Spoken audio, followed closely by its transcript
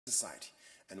society.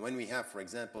 And when we have, for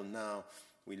example, now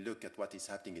we look at what is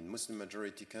happening in Muslim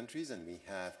majority countries and we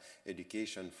have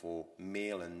education for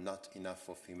male and not enough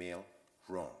for female,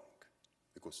 wrong.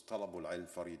 Because talabul ilm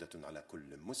faridatun ala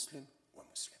kulli muslim wa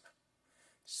muslima.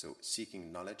 So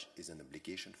seeking knowledge is an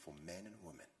obligation for men and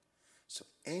women. So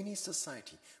any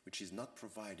society which is not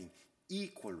providing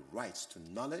equal rights to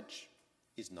knowledge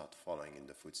is not following in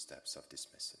the footsteps of this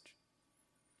message,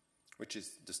 which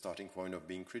is the starting point of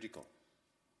being critical.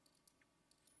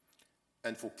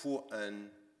 And for poor and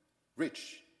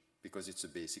rich, because it's a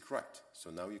basic right. So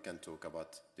now you can talk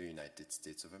about the United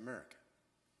States of America.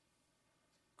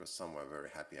 Because some were very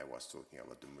happy I was talking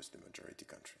about the Muslim majority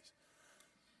countries.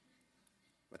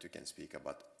 But we can speak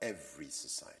about every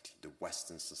society, the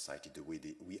Western society, the way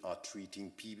we are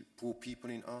treating poor people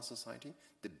in our society.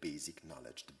 The basic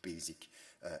knowledge, the basic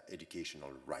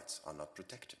educational rights are not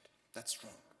protected. That's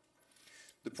wrong.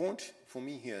 The point for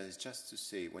me here is just to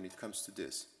say, when it comes to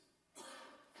this,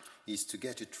 is to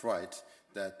get it right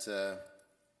that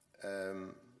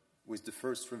with the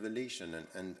first revelation,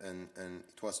 and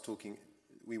it was talking,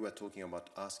 we were talking about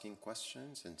asking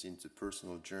questions and into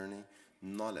personal journey,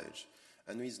 knowledge.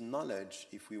 And with knowledge,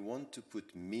 if we want to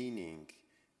put meaning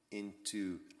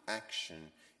into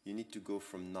action, you need to go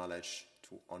from knowledge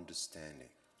to understanding.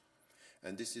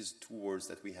 And this is two words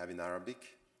that we have in Arabic,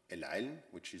 al-ilm,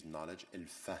 which is knowledge,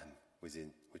 al-fahm,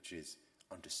 which is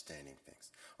understanding things.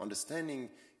 Understanding,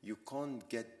 you can't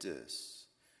get this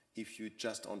if you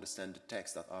just understand the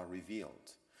texts that are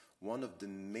revealed. One of the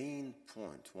main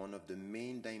points, one of the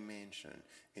main dimensions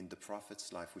in the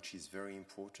Prophet's life, which is very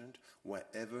important,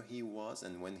 wherever he was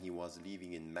and when he was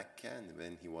living in Mecca and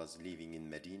when he was living in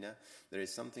Medina, there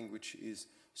is something which is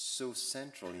so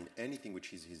central in anything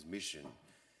which is his mission.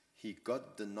 He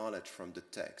got the knowledge from the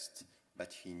text,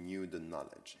 but he knew the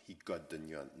knowledge. He got the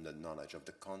knowledge of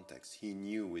the context. He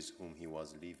knew with whom he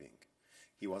was living.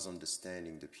 He was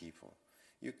understanding the people.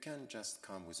 You can't just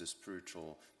come with a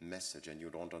spiritual message and you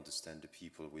don't understand the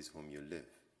people with whom you live.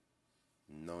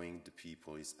 Knowing the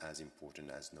people is as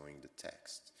important as knowing the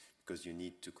text, because you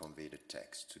need to convey the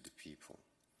text to the people.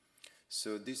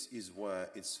 So this is where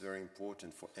it's very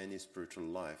important for any spiritual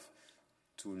life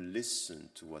to listen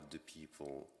to what the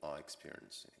people are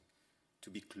experiencing, to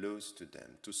be close to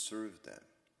them, to serve them.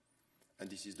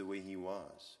 And this is the way he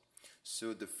was.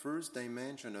 So the first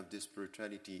dimension of this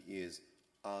spirituality is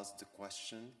ask the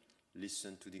question,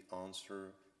 listen to the answer,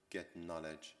 get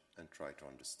knowledge, and try to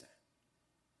understand.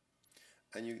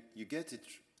 And you get it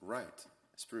right.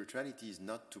 Spirituality is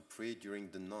not to pray during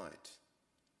the night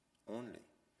only.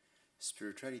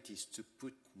 Spirituality is to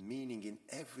put meaning in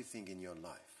everything in your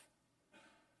life.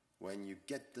 When you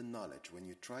get the knowledge, when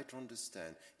you try to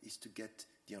understand, is to get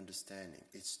the understanding.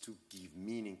 It's to give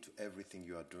meaning to everything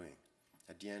you are doing.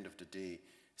 At the end of the day,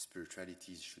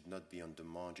 spirituality should not be on the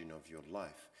margin of your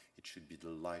life. It should be the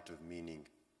light of meaning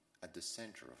at the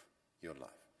center of your life.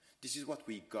 This is what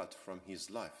we got from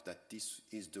his life, that this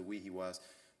is the way he was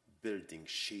building,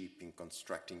 shaping,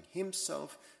 constructing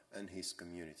himself and his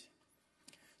community.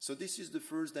 So this is the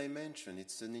first dimension.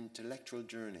 It's an intellectual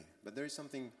journey, but there is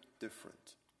something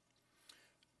different.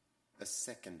 A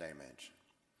second dimension.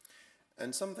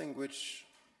 And something which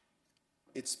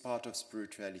it's part of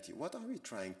spirituality. What are we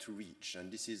trying to reach? And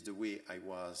this is the way I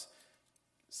was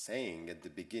saying at the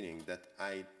beginning, that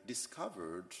I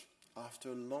discovered after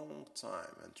a long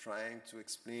time and trying to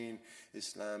explain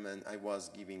Islam, and I was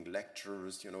giving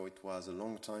lectures, it was a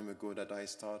long time ago that I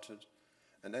started.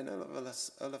 And then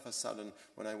all of a sudden,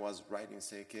 when I was writing,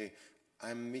 say, okay,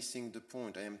 I'm missing the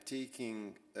point. I am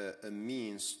taking a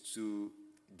means to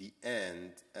the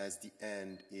end, as the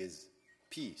end is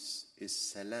peace, is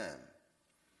salam.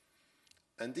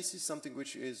 And this is something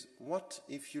which is, what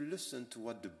if you listen to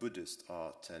what the Buddhists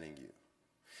are telling you?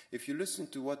 If you listen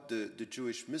to what the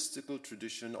Jewish mystical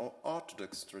tradition or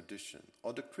Orthodox tradition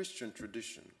or the Christian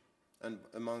tradition, and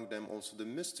among them also the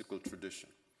mystical tradition,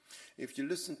 if you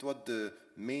listen to what the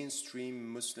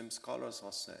mainstream Muslim scholars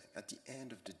are saying, at the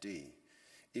end of the day,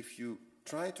 if you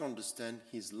try to understand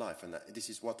his life, and this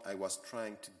is what I was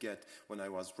trying to get when I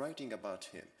was writing about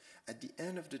him, at the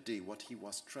end of the day, what he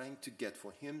was trying to get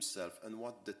for himself and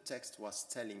what the text was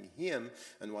telling him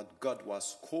and what God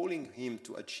was calling him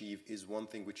to achieve is one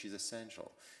thing which is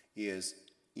essential, is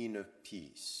inner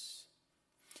peace.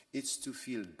 It's to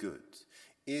feel good.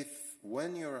 If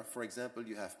when you're, for example,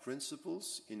 you have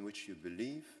principles in which you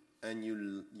believe and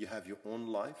you have your own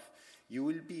life, you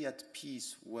will be at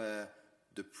peace where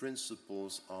the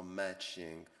principles are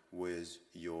matching with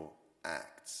your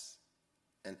acts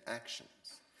and actions.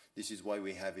 This is why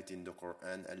we have it in the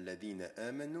Quran, الَّذِينَ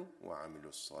آمَنُوا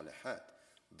وَعَمِلُوا الصَّالِحَاتِ.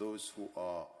 Those who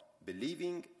are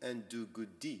believing and do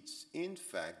good deeds. In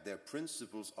fact, their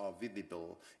principles are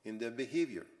visible in their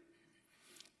behavior.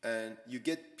 And you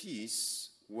get peace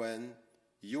when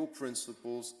your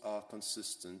principles are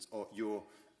consistent, or your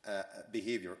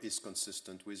behavior is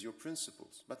consistent with your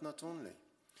principles. But not only.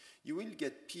 You will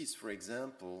get peace, for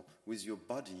example, with your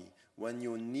body when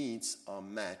your needs are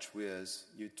matched with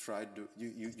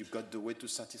you've got the way to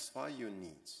satisfy your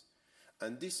needs.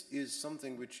 And this is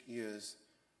something which is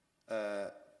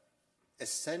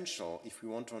essential if we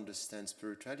want to understand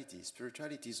spirituality.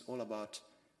 Spirituality is all about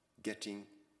getting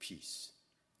peace.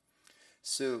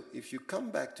 So if you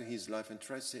come back to his life and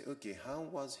try to say, okay, how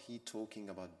was he talking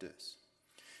about this?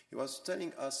 He was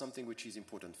telling us something which is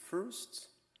important. First,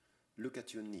 look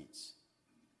at your needs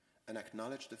and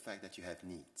acknowledge the fact that you have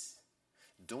needs.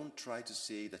 Don't try to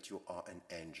say that you are an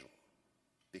angel,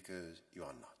 because you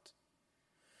are not.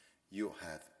 You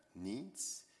have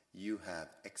needs, you have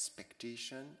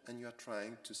expectation, and you are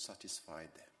trying to satisfy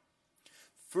them.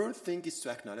 First thing is to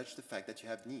acknowledge the fact that you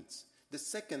have needs. The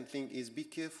second thing is be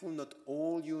careful not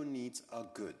all your needs are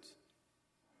good.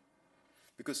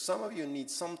 Because some of your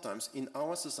needs sometimes in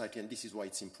our society, and this is why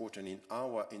it's important in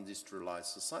our industrialized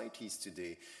societies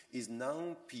today, is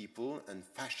now people and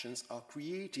fashions are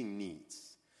creating needs.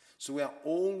 So we are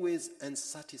always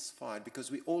unsatisfied because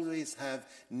we always have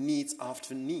needs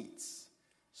after needs.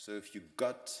 So if you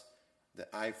got the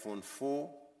iPhone 4,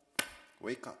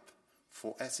 wake up.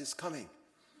 4S is coming.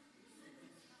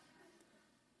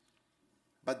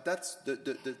 But that's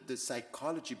the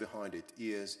psychology behind it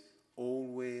is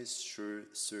always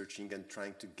searching and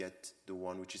trying to get the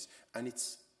one which is, and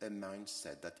it's a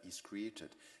mindset that is created.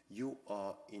 You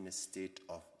are in a state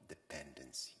of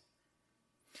dependency.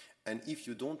 And if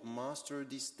you don't master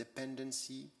this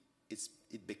dependency,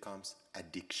 it becomes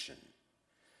addiction.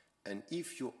 And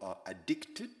if you are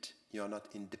addicted, you are not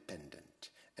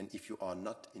independent. And if you are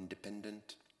not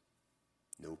independent,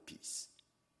 no peace.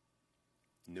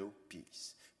 No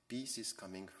peace. Peace is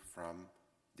coming from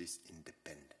this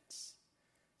independence.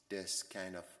 There's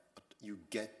kind of, you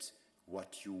get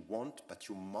what you want, but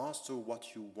you master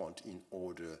what you want in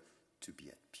order to be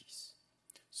at peace.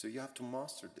 So you have to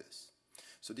master this.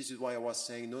 So this is why I was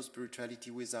saying no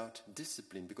spirituality without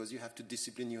discipline, because you have to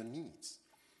discipline your needs.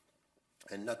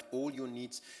 And not all your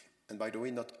needs, and by the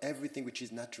way, not everything which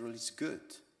is natural is good.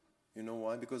 You know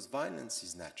why? Because violence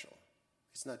is natural.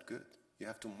 It's not good. You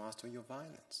have to master your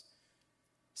violence.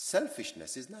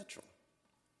 Selfishness is natural.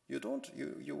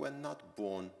 You were not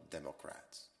born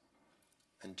Democrats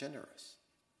and generous.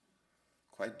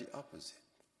 Quite the opposite.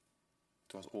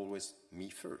 It was always me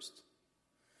first.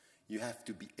 You have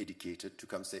to be educated to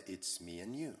come say, it's me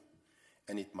and you.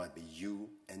 And it might be you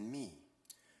and me.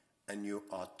 And you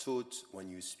are taught when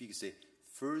you speak, you say,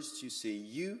 first you say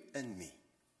you and me.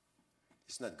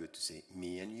 It's not good to say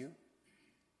me and you.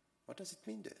 What does it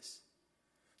mean, this?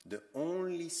 The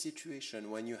only situation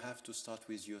when you have to start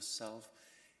with yourself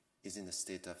is in a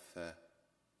state of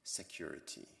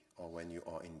security, or when you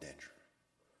are in danger.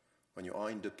 When you are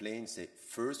in the plane, say,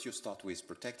 first you start with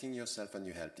protecting yourself and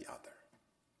you help the other.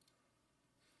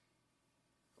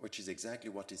 Which is exactly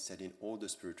what is said in all the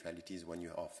spiritualities when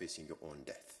you are facing your own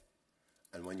death.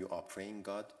 And when you are praying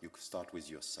God, you start with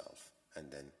yourself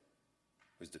and then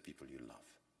with the people you love.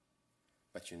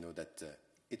 But you know that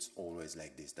it's always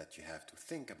like this, that you have to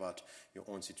think about your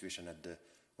own situation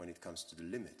when it comes to the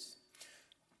limits.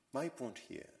 My point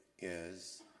here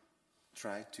is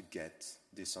try to get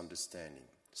this understanding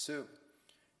so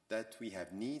that we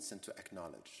have needs and to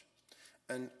acknowledge.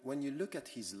 And when you look at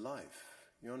his life,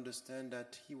 you understand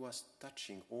that he was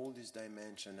touching all these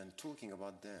dimensions and talking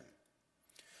about them.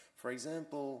 For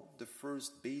example, the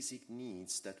first basic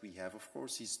needs that we have, of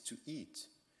course, is to eat.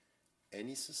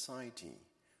 Any society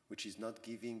which is not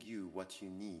giving you what you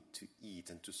need to eat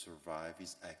and to survive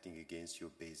is acting against your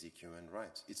basic human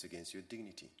rights. It's against your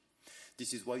dignity.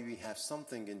 This is why we have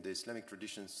something in the Islamic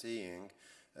tradition saying,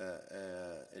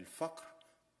 al-faqr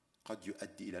qad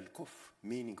yu'addi ila al-kufr,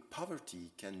 meaning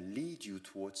poverty can lead you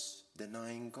towards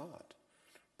denying God.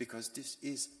 Because this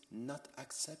is not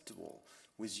acceptable.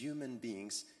 With human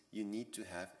beings, you need to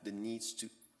have the needs to,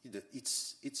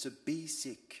 it's a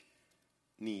basic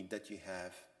need that you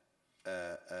have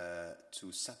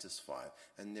to satisfy,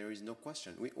 and there is no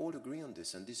question. We all agree on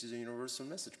this, and this is a universal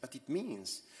message. But it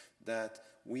means that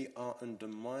we are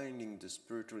undermining the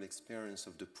spiritual experience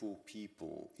of the poor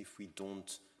people if we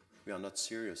are not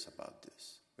serious about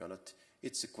this.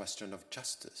 It's a question of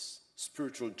justice,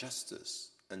 spiritual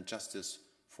justice, and justice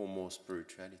for more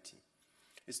spirituality.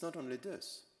 It's not only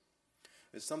this.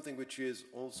 It's something which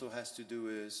also has to do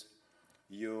with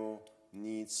your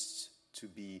needs to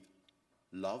be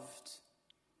loved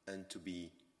and to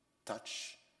be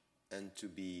touched and to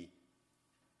be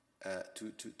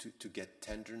to get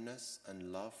tenderness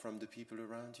and love from the people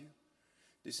around you?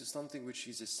 This is something which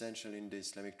is essential in the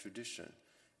Islamic tradition.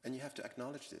 And you have to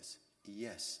acknowledge this.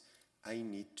 Yes, I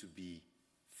need to be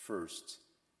first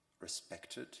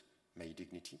respected, my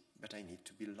dignity, but I need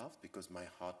to be loved because my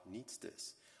heart needs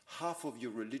this. Half of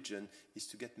your religion is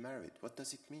to get married. What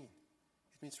does it mean?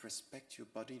 It means respect your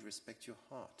body, respect your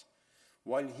heart.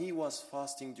 While he was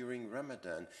fasting during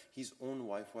Ramadan, his own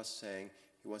wife was saying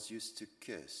he was used to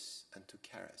kiss and to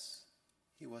caress.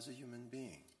 He was a human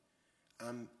being.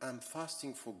 I'm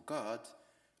fasting for God,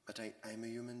 but I'm a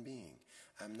human being.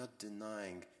 I'm not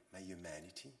denying my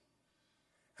humanity.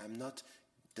 I'm not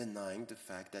denying the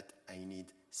fact that I need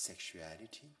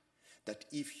sexuality. That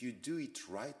if you do it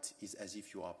right, is as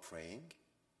if you are praying.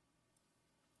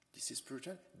 This is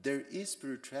spirituality. There is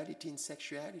spirituality in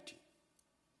sexuality.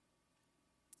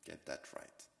 Get that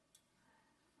right.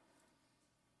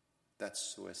 That's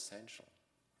so essential.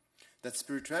 That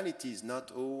spirituality is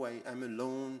not, oh, I'm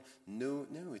alone. No,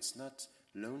 it's not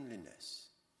loneliness.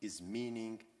 It's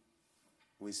meaning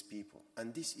with people.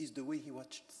 And this is the way he was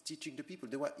teaching the people.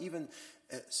 They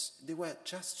were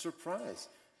just surprised.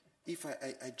 If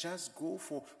I just go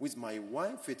with my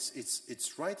wife,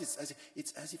 it's right.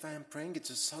 It's as if I am praying. It's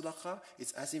a sadaqah.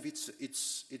 It's as if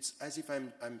it's as if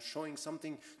I'm showing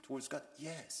something towards God.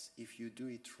 Yes, if you do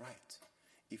it right,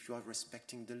 if you are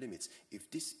respecting the limits, if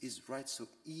this is right. So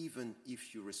even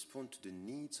if you respond to the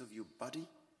needs of your body,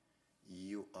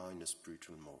 you are in a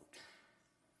spiritual mode,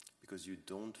 because you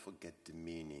don't forget the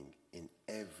meaning in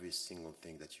every single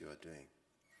thing that you are doing.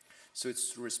 So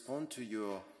it's to respond to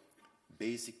your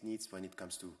basic needs when it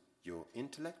comes to your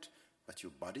intellect, but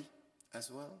your body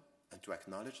as well, and to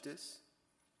acknowledge this,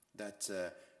 that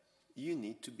you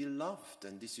need to be loved.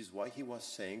 And this is why he was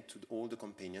saying to all the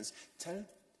companions,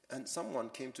 and someone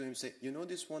came to him and said, you know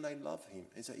this one, I love him.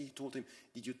 He told him,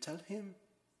 did you tell him?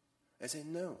 I said,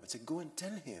 no. I said, go and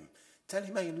tell him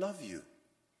I love you.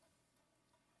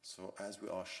 So as we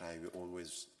are shy, we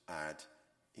always add,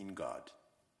 in God.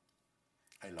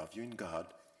 I love you in God,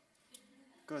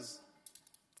 because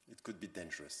it could be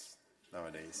dangerous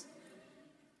nowadays.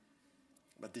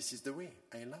 But this is the way.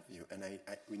 I love you. And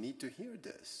we need to hear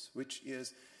this,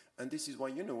 and this is why,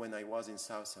 when I was in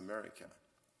South America,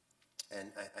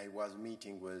 and I was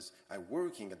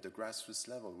working at the grassroots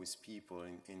level with people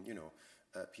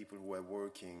people who were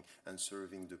working and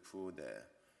serving the poor there.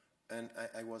 And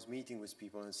I was meeting with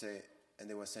people and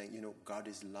they were saying, God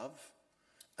is love.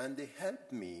 And they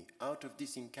helped me out of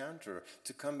this encounter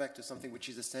to come back to something which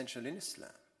is essential in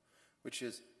Islam, which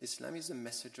is Islam is a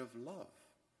message of love.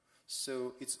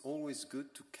 So it's always good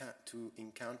to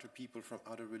encounter people from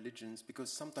other religions, because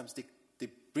sometimes they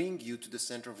bring you to the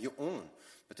center of your own.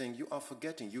 But then you are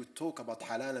forgetting. You talk about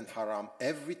halal and haram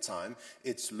every time.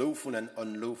 It's lawful and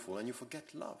unlawful, and you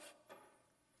forget love.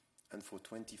 And for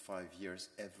 25 years,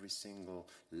 every single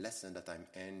lesson that I'm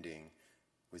ending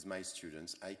with my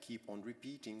students, I keep on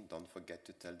repeating, don't forget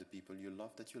to tell the people you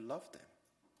love that you love them.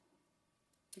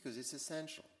 Because it's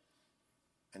essential.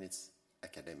 And it's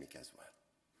academic as well.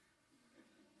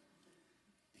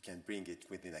 You can bring it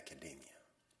within academia.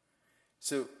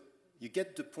 So you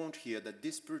get the point here that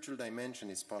this spiritual dimension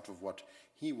is part of what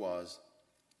he was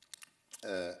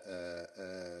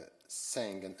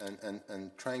saying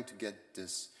and trying to get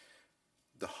this,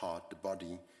 the heart, the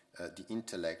body, the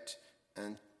intellect,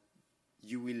 and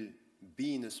you will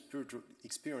be in a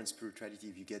experience spirituality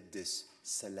if you get this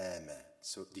salama,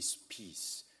 so this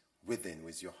peace within,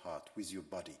 with your heart, with your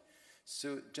body.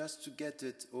 So just to get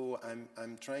it,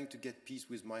 I'm trying to get peace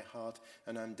with my heart,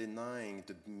 and I'm denying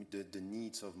the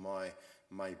needs of my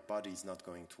body is not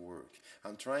going to work.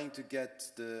 I'm trying to get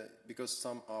because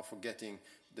some are forgetting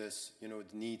this, the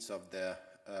needs of their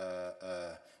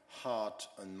heart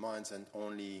and minds, and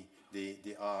only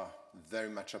they are very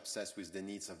much obsessed with the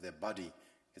needs of their body.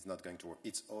 It's not going to work.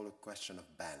 It's all a question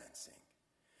of balancing.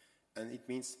 And it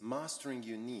means mastering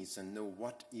your needs and know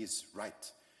what is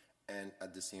right, and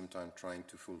at the same time trying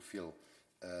to fulfill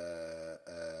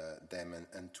them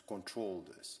and to control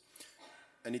this.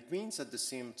 And it means at the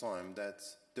same time that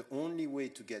the only way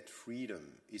to get freedom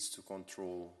is to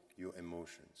control your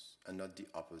emotions and not the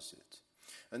opposite.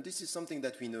 And this is something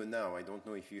that we know now. I don't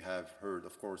know if you have heard.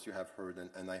 Of course you have heard,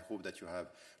 and I hope that you have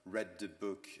read the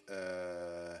book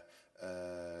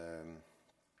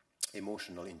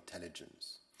Emotional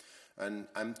Intelligence. And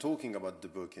I'm talking about the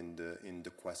book in the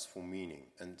Quest for Meaning,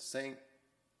 and saying,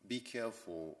 be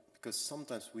careful, because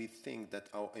sometimes we think that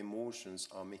our emotions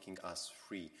are making us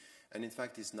free. And in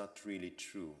fact, it's not really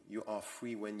true. You are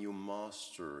free when you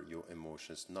master your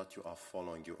emotions, not you are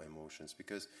following your emotions,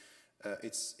 because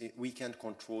we can't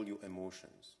control your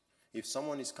emotions. If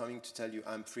someone is coming to tell you,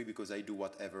 I'm free because I do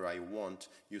whatever I want,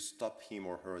 you stop him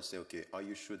or her and say, okay, are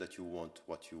you sure that you want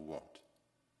what you want?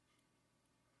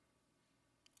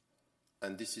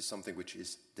 And this is something which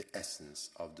is the essence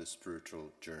of the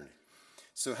spiritual journey.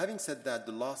 So having said that,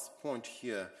 the last point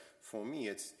here for me,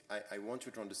 I want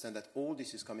you to understand that all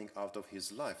this is coming out of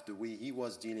his life, the way he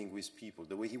was dealing with people,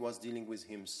 the way he was dealing with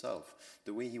himself,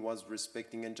 the way he was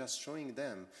respecting and just showing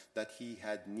them that he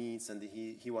had needs, and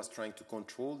he was trying to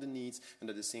control the needs and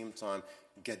at the same time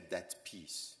get that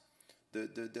peace.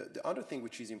 The other thing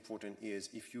which is important is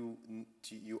if you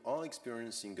are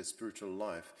experiencing a spiritual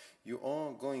life, you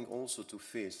are going also to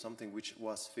face something which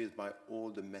was faced by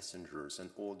all the messengers and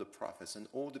all the prophets and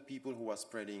all the people who are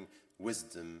spreading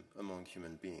wisdom among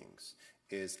human beings,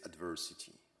 is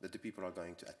adversity, that the people are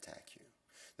going to attack you,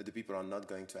 that the people are not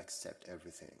going to accept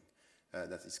everything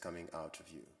that is coming out of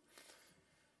you.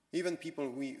 Even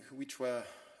people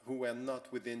who were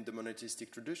not within the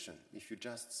monotheistic tradition. If you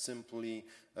just simply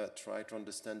try to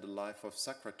understand the life of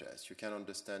Socrates, you can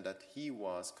understand that he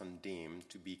was condemned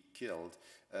to be killed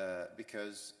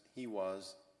because he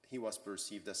was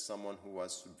perceived as someone who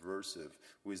was subversive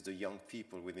with the young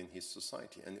people within his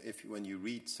society. And when you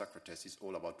read Socrates, it's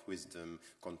all about wisdom,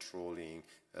 controlling,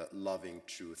 loving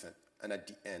truth, and at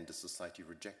the end, the society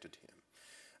rejected him.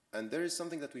 And there is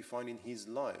something that we find in his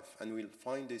life, and we'll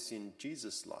find this in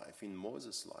Jesus' life, in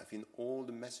Moses' life, in all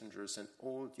the messengers and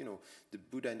all, the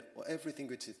Buddha and everything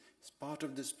which is part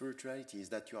of the spirituality, is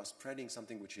that you are spreading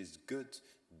something which is good.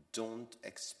 Don't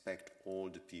expect all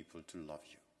the people to love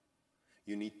you.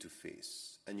 You need to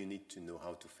face, and you need to know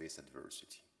how to face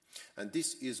adversity. And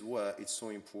this is where it's so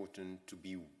important to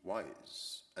be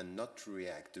wise and not to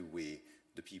react the way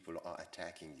the people are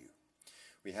attacking you.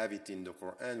 We have it in the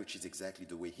Quran, which is exactly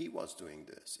the way he was doing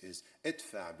this, is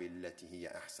idfa billati hiya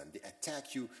ahsan. They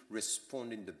attack you,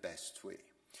 respond in the best way.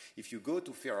 If you go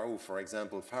to Pharaoh, for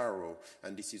example, Pharaoh,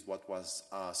 and this is what was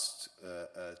asked,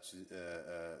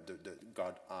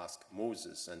 God asked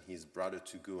Moses and his brother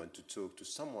to go and to talk to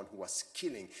someone who was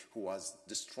killing, who was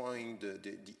destroying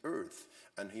the earth,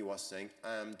 and he was saying,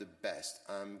 I'm the best,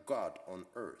 I'm God on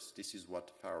earth. This is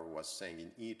what Pharaoh was saying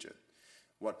in Egypt.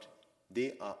 What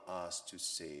they are asked to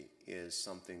say is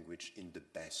something which in the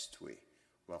best way.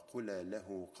 وَقُلَ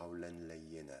لَهُ قَوْلًا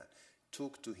لَيِّنًا.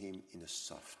 Talk to him in a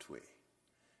soft way.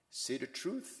 Say the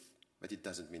truth, but it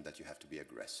doesn't mean that you have to be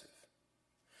aggressive.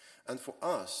 And for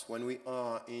us, when we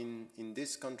are in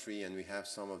this country and we have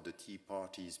some of the Tea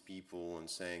Parties people and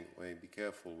saying, well, be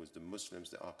careful with the Muslims,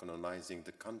 they are colonizing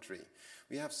the country,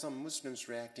 we have some Muslims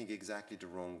reacting exactly the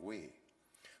wrong way,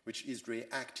 which is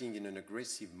reacting in an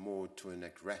aggressive mode to an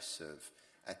aggressive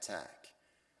attack.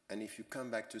 And if you come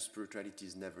back to spirituality,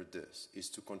 is never this, is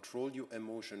to control your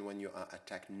emotion when you are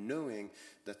attacked, knowing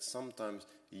that sometimes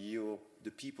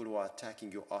the people who are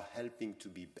attacking you are helping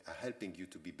you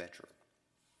to be better.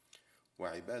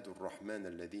 وَعِبَادُ الرَّحْمَنِ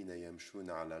الَّذِينَ يَمْشُونَ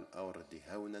عَلَى الْأَرْضِ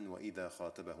هَوْنًا وَإِذَا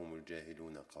خَاطَبَهُمُ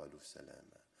الْجَاهِلُونَ قَالُوا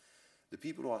سَلَامًا. The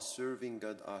people who are serving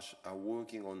God are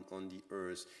working on the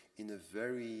earth in a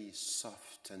very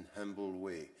soft and humble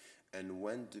way. And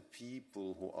when the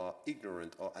people who are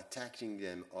ignorant or attacking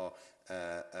them or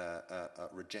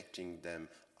rejecting them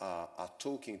are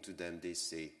talking to them, they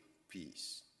say,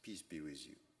 peace be with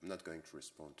you. I'm not going to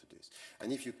respond to this.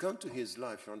 And if you come to his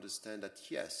life, you understand that,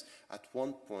 yes, at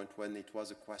one point when it was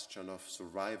a question of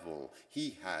survival,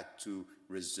 he had to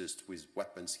resist with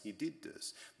weapons. He did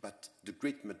this. But the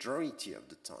great majority of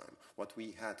the time, what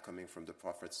we had coming from the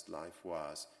Prophet's life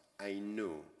was, I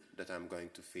know that I'm going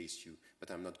to face you,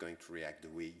 but I'm not going to react the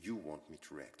way you want me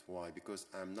to react. Why? Because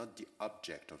I'm not the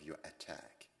object of your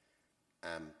attack.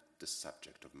 I'm the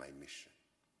subject of my mission,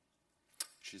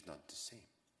 which is not the same.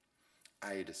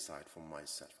 I decide for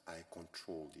myself. I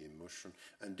control the emotion.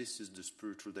 And this is the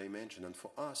spiritual dimension. And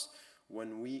for us,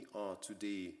 when we are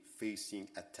today facing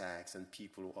attacks and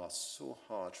people who are so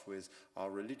harsh with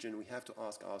our religion, we have to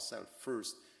ask ourselves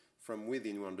first, from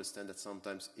within, we understand that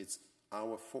sometimes it's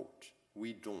our fault.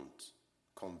 We don't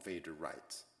convey the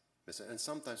right message. And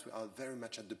sometimes we are very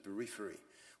much at the periphery.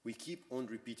 We keep on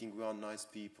repeating, we are nice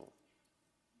people.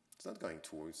 It's not going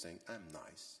to work saying, I'm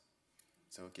nice.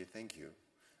 So, okay, thank you.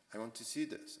 I want to see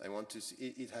this. I want to see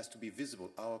it has to be visible.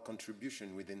 Our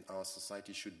contribution within our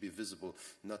society should be visible,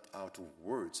 not out of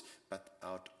words, but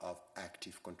out of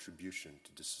active contribution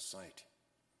to the society.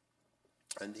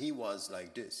 And he was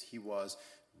like this. He was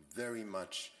very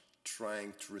much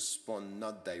trying to respond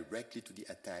not directly to the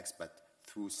attacks, but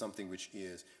through something which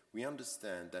is, we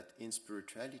understand that in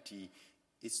spirituality,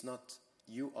 it's not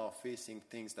you are facing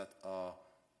things that are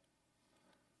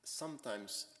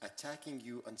sometimes attacking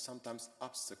you and sometimes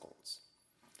obstacles.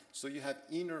 So you have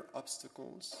inner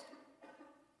obstacles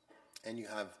and you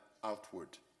have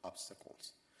outward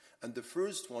obstacles. And the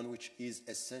first one, which is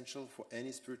essential for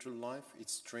any spiritual life,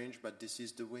 it's strange, but this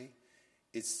is the way,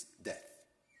 it's death.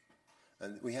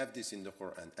 And we have this in the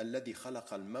Quran. الَّذِي خَلَقَ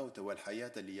الْمَوْتَ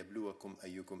وَالْحَيَاةَ لِيَبْلُوَكُمْ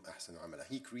أَيُّكُمْ أَحْسَنُ عَمَلًا.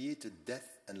 He created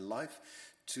death and life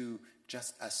to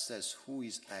just assess who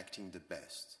is acting the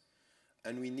best.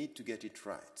 And we need to get it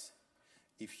right.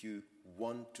 If you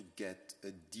want to get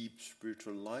a deep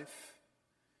spiritual life,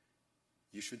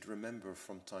 you should remember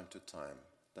from time to time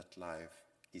that life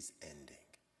is ending,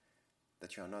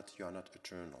 that you are not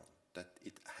eternal, that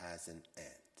it has an end.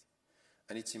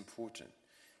 And it's important.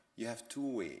 You have two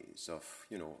ways of,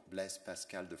 Blaise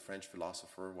Pascal, the French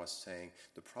philosopher, was saying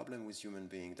the problem with human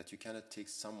beings that you cannot take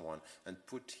someone and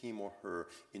put him or her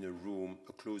in a room,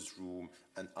 a closed room,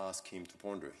 and ask him to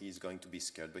ponder. He's going to be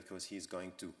scared because he's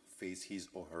going to face his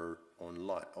or her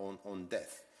own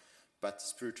death. But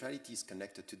spirituality is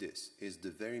connected to this. Is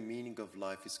the very meaning of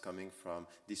life is coming from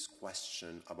this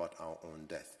question about our own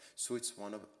death. So it's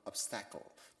one of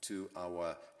obstacle to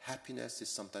our happiness is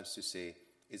sometimes to say,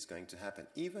 it's going to happen.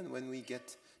 Even when we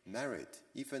get married,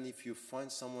 even if you find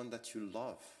someone that you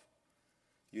love,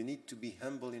 you need to be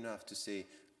humble enough to say,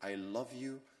 I love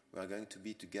you, we are going to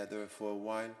be together for a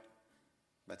while,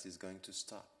 but it's going to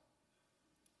stop.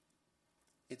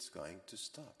 It's going to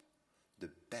stop. The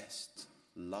best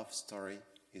love story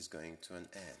is going to an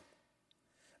end.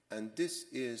 And this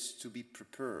is to be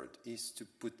prepared, is to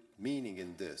put meaning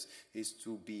in this, is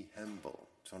to be humble,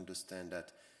 to understand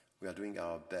that we are doing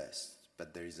our best,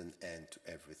 but there is an end to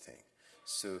everything.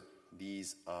 So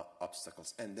these are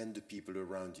obstacles. And then the people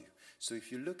around you. So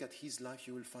if you look at his life,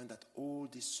 you will find that all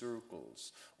these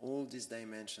circles, all these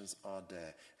dimensions are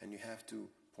there. And you have to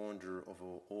ponder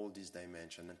over all these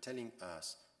dimensions and telling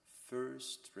us,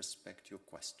 first, respect your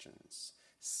questions.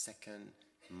 Second,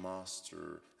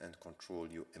 master and control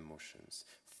your emotions.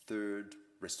 Third,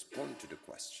 respond to the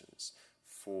questions.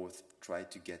 Fourth, try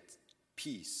to get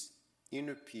peace,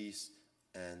 inner peace,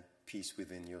 and peace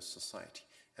within your society.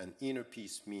 And inner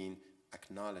peace means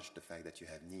acknowledge the fact that you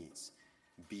have needs.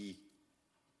 Be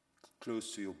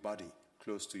close to your body,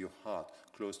 close to your heart,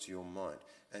 close to your mind,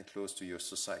 and close to your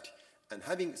society. And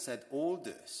having said all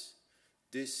this,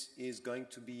 this is going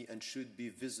to be and should be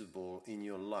visible in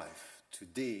your life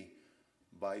today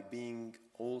by being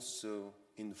also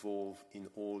involved in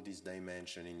all these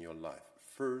dimensions in your life.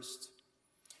 First,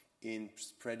 in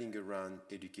spreading around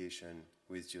education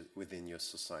within your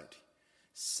society.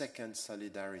 Second,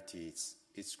 solidarity.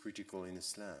 It's critical in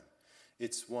Islam.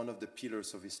 It's one of the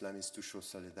pillars of Islam is to show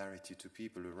solidarity to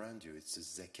people around you. It's a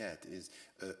zakat, it's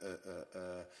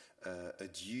a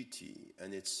duty,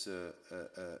 and it's a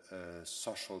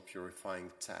social purifying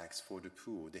tax for the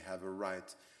poor. They have a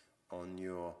right on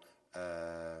your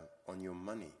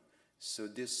money. So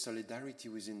this solidarity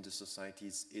within the society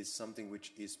is something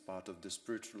which is part of the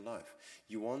spiritual life.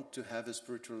 You want to have a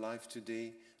spiritual life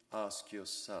today? Ask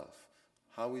yourself,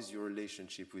 how is your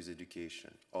relationship with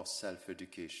education or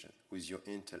self-education, with your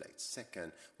intellect?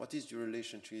 Second, what is your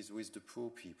relationship with the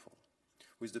poor people,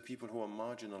 with the people who are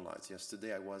marginalized?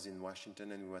 Yesterday I was in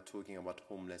Washington and we were talking about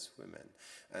homeless women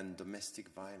and domestic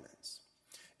violence.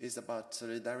 It's about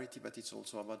solidarity, but it's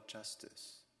also about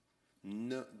justice.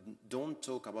 No, don't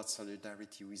talk about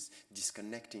solidarity with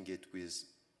disconnecting it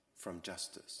from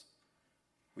justice.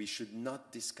 We should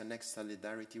not disconnect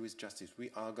solidarity with justice. We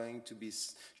are going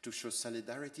to show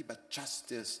solidarity, but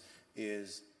justice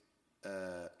is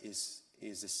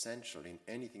essential in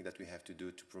anything that we have to do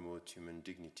to promote human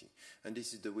dignity. And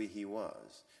this is the way he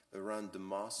was. Around the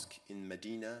mosque in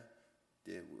Medina,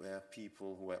 there were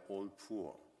people who were all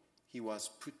poor. He was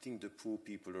putting the poor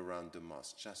people around the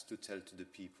mosque just to tell to the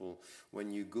people,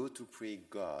 when you go to pray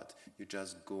God, you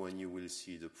just go and you will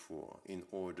see the poor in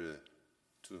order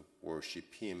to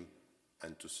worship him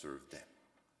and to serve them.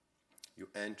 You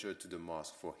enter to the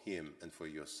mosque for him and for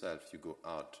yourself. You go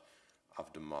out of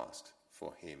the mosque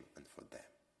for him and for them.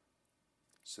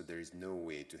 So there is no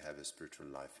way to have a spiritual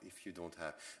life if you don't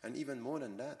have. And even more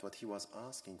than that, what he was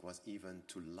asking was even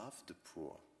to love the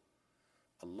poor.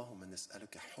 Allahumma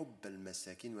nas'aluka hubb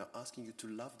al-masakin. We are asking you to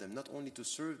love them, not only to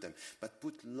serve them, but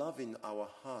put love in our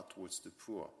heart towards the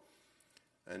poor.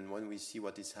 And when we see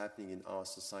what is happening in our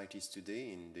societies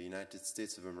today, in the United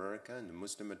States of America and the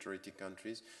Muslim majority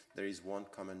countries, there is one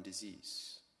common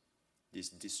disease, this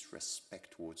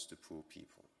disrespect towards the poor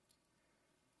people,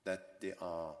 that they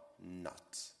are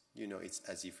not it's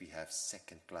as if we have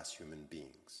second-class human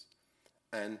beings.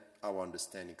 And our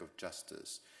understanding of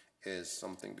justice is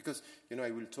something, because,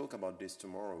 I will talk about this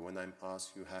tomorrow when I'm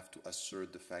asked, you have to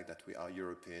assert the fact that we are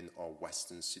European or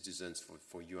Western citizens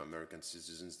for you American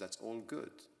citizens. That's all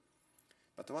good.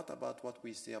 But what about what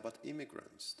we say about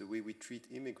immigrants, the way we treat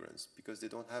immigrants? Because they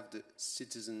don't have the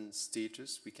citizen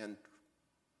status, we can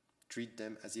treat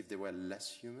them as if they were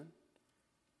less human?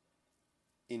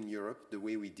 In Europe, the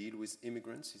way we deal with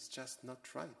immigrants is just not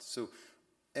right. So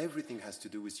everything has to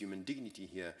do with human dignity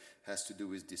here, has to do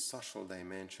with the social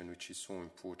dimension, which is so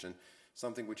important.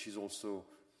 Something which is also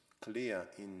clear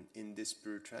in this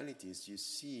spirituality is you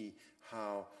see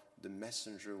how the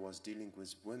messenger was dealing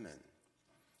with women.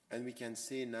 And we can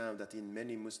say now that in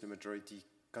many Muslim majority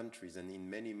countries and in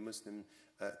many Muslim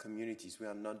communities, we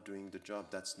are not doing the job.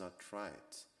 That's not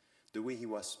right. The way he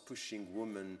was pushing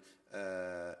women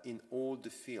in all the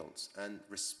fields and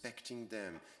respecting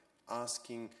them,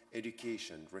 asking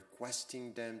education,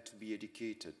 requesting them to be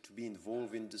educated, to be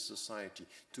involved in the society,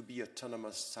 to be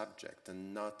autonomous subject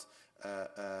and not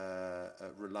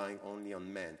relying only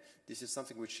on men. This is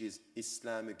something which is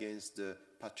Islam against the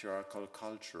patriarchal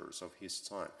cultures of his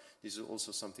time. This is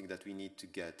also something that we need to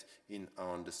get in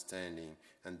our understanding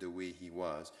and the way he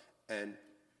was. And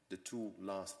the two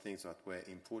last things that were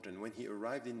important. When he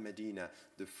arrived in Medina,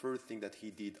 the first thing that he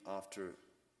did after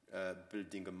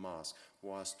building a mosque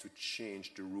was to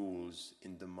change the rules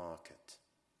in the market.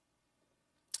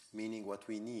 Meaning what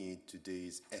we need today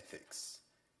is ethics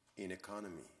in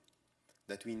economy.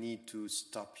 That we need to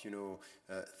stop,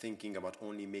 thinking about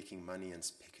only making money and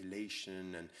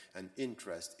speculation and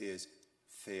interest. Is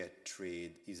fair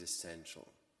trade is essential.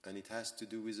 And it has to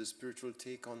do with a spiritual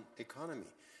take on economy.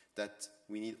 That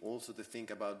we need also to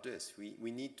think about this.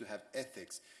 We need to have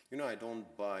ethics. I don't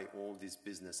buy all this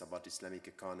business about Islamic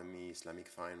economy, Islamic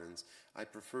finance. I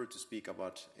prefer to speak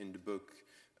about, in the book,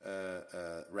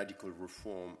 Radical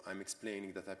Reform, I'm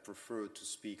explaining that I prefer to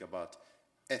speak about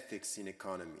ethics in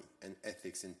economy and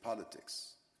ethics in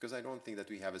politics. Because I don't think that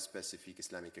we have a specific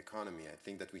Islamic economy. I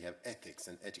think that we have ethics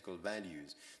and ethical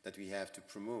values that we have to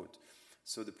promote.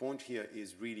 So the point here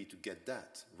is really to get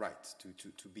that right,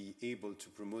 to be able to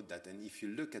promote that. And if you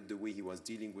look at the way he was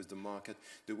dealing with the market,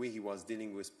 the way he was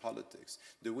dealing with politics,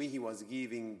 the way he was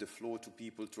giving the floor to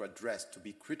people to address, to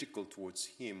be critical towards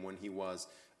him when he was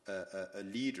a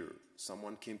leader.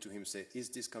 Someone came to him and said, is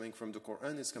this coming from the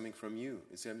Quran? It's coming from you.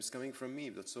 It's coming from me,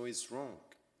 but so it's wrong.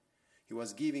 He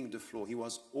was giving the floor. He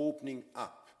was opening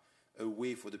up a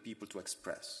way for the people to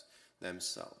express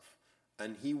themselves.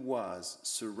 And he was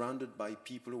surrounded by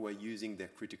people who were using their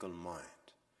critical mind,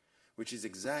 which is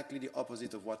exactly the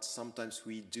opposite of what sometimes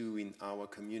we do in our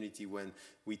community when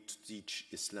we teach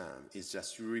Islam. It's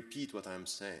just you repeat what I'm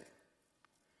saying,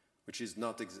 which is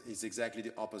is exactly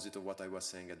the opposite of what I was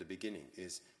saying at the beginning,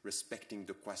 is respecting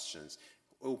the questions,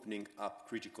 opening up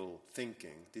critical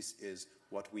thinking. This is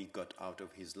what we got out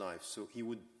of his life. So he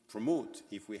would promote,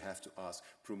 if we have to ask,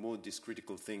 promote this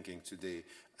critical thinking today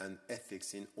and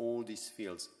ethics in all these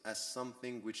fields as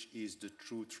something which is the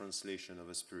true translation of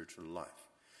a spiritual life.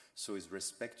 So is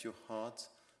respect your heart,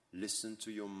 listen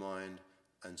to your mind,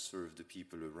 and serve the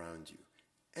people around you.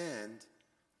 And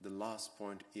the last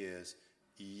point is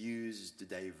use the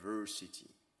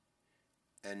diversity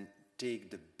and take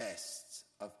the best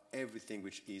of everything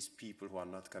which is people who are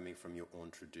not coming from your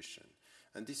own tradition.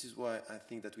 And this is why I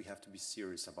think that we have to be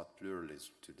serious about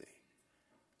pluralism today.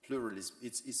 Pluralism,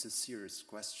 it's a serious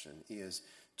question, is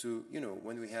to,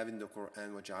 when we have in the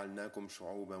Quran, وَجَعَلْنَاكُمْ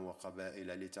شُعُوبًا وَقَبَائِلَ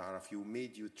لِتَعْرَفُوا, you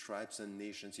made you tribes and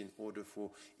nations in order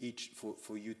for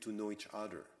you to know each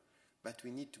other. But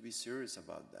we need to be serious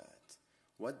about that.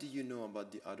 What do you know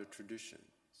about the other traditions?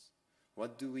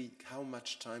 How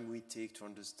much time we take to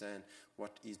understand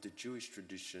what is the Jewish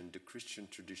tradition, the Christian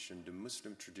tradition, the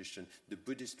Muslim tradition, the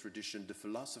Buddhist tradition, the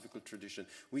philosophical tradition.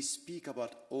 We speak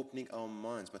about opening our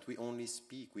minds, but we only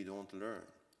speak, we don't learn.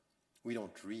 We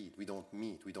don't read, we don't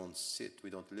meet, we don't sit,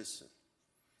 we don't listen.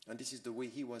 And this is the way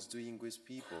he was doing with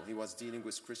people. He was dealing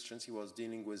with Christians, he was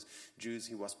dealing with Jews,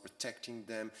 he was protecting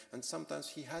them. And sometimes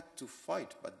he had to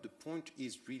fight, but the point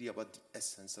is really about the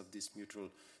essence of this mutual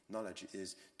knowledge,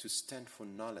 is to stand for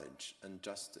knowledge and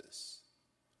justice.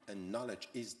 And knowledge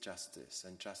is justice,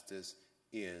 and justice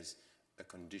is a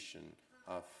condition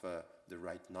of the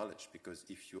right knowledge, because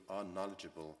if you are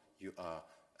knowledgeable, you are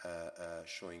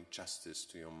showing justice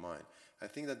to your mind. I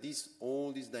think that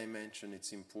all these dimensions,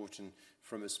 it's important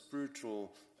from a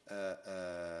spiritual,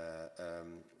 the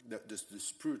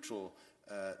spiritual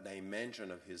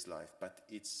dimension of his life, but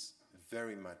it's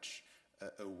very much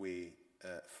a way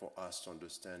for us to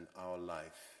understand our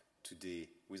life today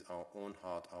with our own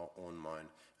heart, our own mind,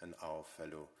 and our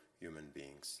fellow human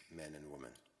beings, men and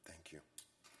women. Thank you.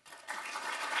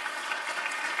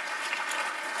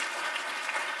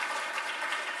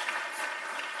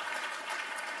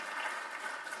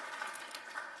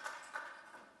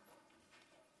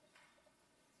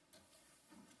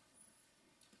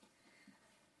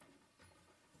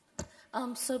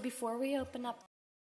 So before we open up